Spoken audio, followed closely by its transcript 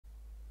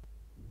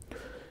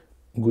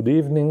Good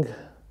evening,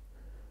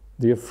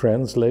 dear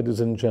friends, ladies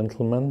and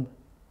gentlemen,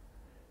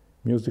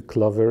 music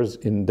lovers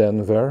in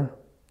Denver.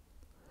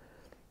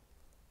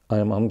 I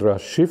am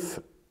András Schiff,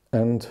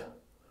 and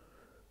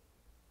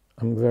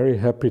I'm very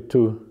happy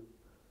to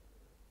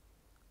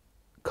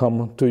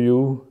come to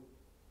you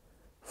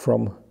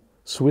from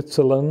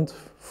Switzerland,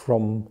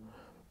 from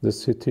the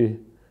city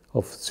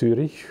of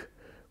Zurich,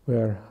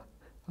 where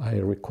I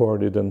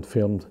recorded and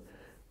filmed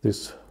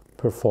this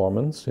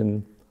performance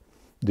in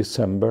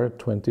December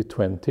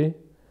 2020.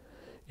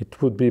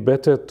 It would be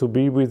better to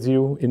be with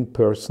you in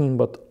person,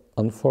 but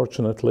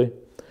unfortunately,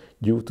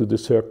 due to the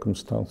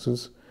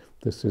circumstances,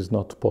 this is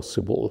not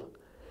possible.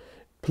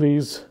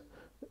 Please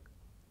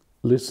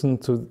listen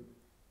to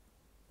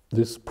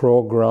this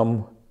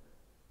program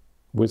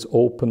with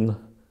open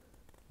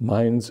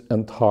minds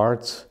and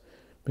hearts,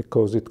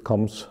 because it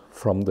comes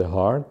from the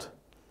heart.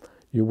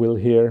 You will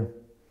hear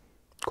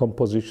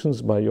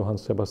compositions by Johann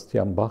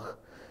Sebastian Bach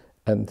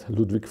and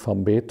Ludwig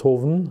van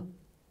Beethoven.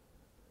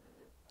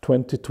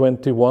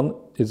 2021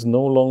 is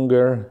no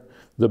longer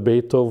the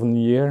Beethoven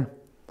year,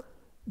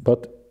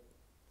 but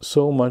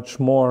so much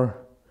more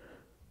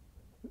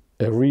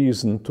a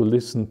reason to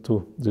listen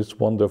to this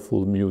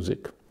wonderful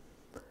music.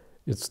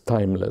 It's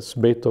timeless.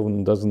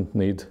 Beethoven doesn't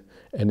need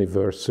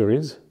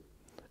anniversaries,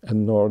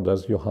 and nor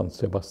does Johann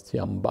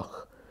Sebastian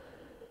Bach.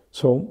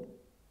 So,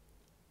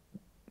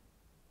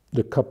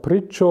 the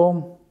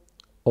Capriccio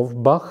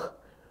of Bach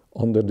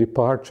on the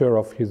departure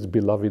of his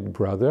beloved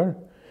brother,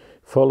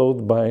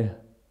 followed by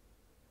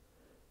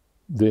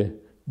the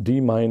D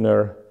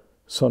minor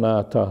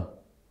sonata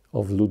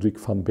of Ludwig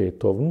van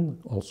Beethoven,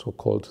 also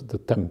called The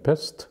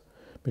Tempest,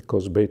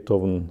 because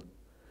Beethoven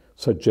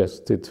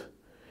suggested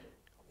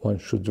one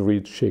should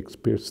read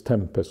Shakespeare's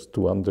Tempest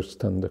to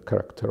understand the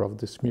character of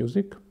this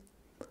music.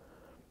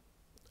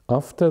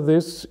 After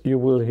this, you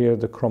will hear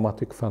the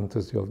Chromatic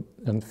Fantasy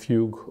and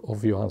Fugue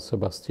of Johann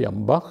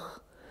Sebastian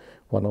Bach,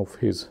 one of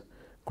his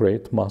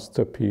great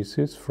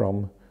masterpieces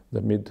from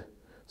the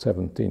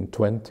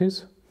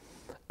mid-1720s,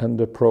 and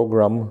the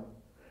program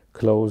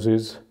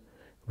closes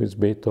with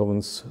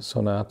Beethoven's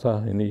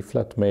sonata in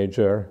E-flat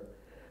major,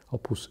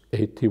 opus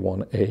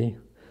 81A,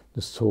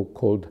 the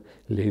so-called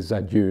Les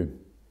Adieux.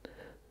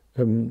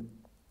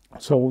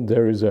 So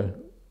there is a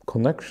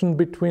connection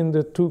between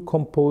the two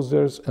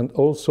composers and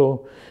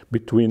also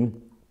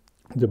between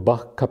the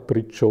Bach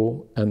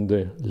Capriccio and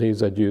the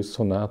Les Adieux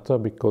sonata,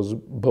 because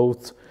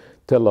both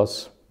tell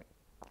us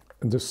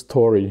the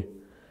story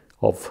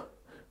of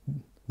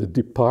the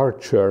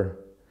departure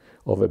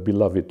of a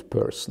beloved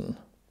person.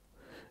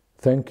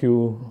 Thank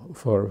you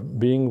for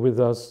being with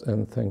us,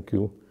 and thank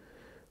you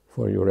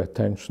for your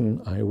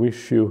attention. I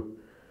wish you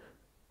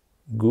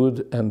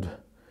good and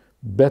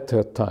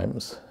better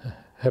times.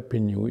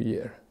 Happy New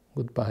Year.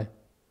 Goodbye.